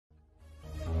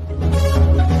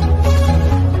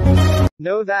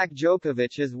Novak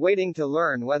Djokovic is waiting to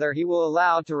learn whether he will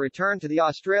allow to return to the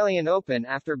Australian Open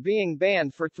after being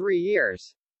banned for 3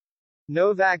 years.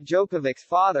 Novak Djokovic's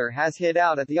father has hit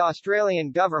out at the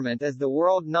Australian government as the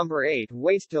world number 8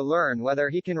 waits to learn whether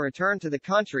he can return to the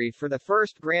country for the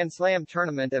first Grand Slam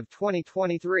tournament of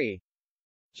 2023.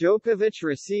 Djokovic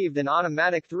received an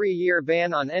automatic 3-year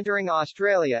ban on entering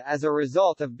Australia as a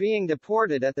result of being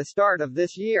deported at the start of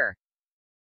this year.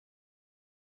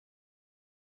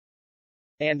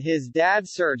 And his dad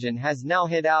surgeon has now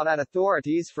hit out at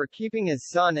authorities for keeping his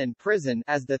son in prison,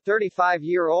 as the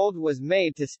 35-year-old was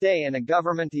made to stay in a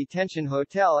government detention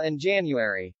hotel in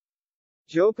January.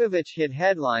 Djokovic hit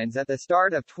headlines at the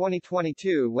start of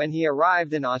 2022 when he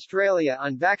arrived in Australia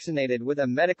unvaccinated with a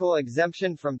medical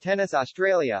exemption from Tennis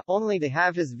Australia, only to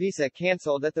have his visa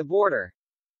cancelled at the border.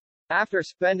 After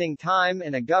spending time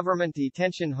in a government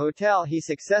detention hotel, he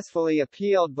successfully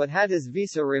appealed but had his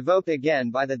visa revoked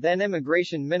again by the then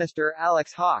Immigration Minister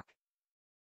Alex Hawke.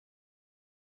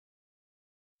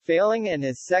 Failing in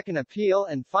his second appeal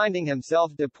and finding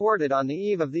himself deported on the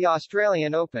eve of the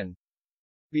Australian Open.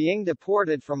 Being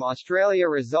deported from Australia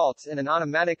results in an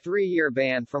automatic 3-year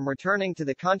ban from returning to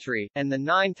the country, and the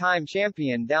 9-time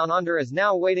champion Down Under is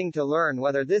now waiting to learn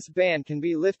whether this ban can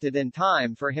be lifted in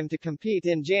time for him to compete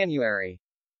in January.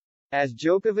 As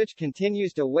Djokovic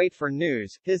continues to wait for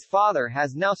news, his father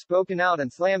has now spoken out and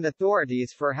slammed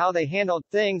authorities for how they handled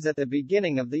things at the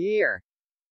beginning of the year.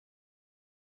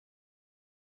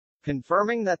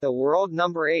 Confirming that the world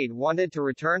number 8 wanted to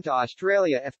return to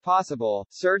Australia if possible,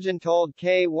 Surgeon told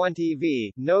K1 TV,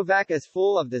 Novak is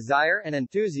full of desire and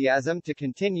enthusiasm to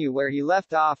continue where he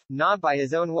left off, not by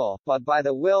his own will, but by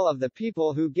the will of the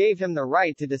people who gave him the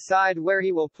right to decide where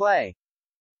he will play.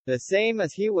 The same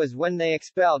as he was when they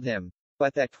expelled him.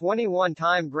 But that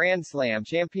 21-time Grand Slam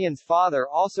champion's father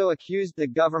also accused the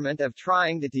government of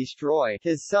trying to destroy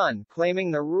his son,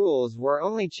 claiming the rules were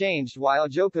only changed while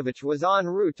Djokovic was en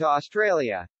route to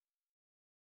Australia.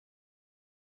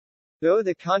 Though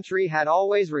the country had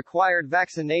always required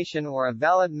vaccination or a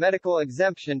valid medical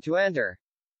exemption to enter.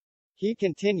 He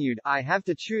continued, I have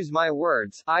to choose my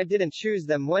words, I didn't choose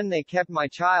them when they kept my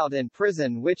child in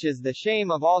prison, which is the shame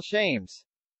of all shames.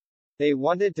 They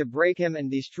wanted to break him and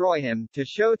destroy him, to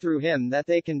show through him that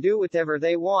they can do whatever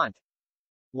they want.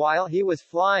 While he was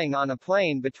flying on a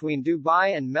plane between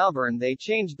Dubai and Melbourne, they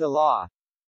changed the law.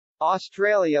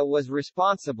 Australia was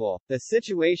responsible. The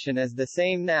situation is the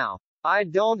same now. I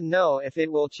don't know if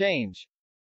it will change.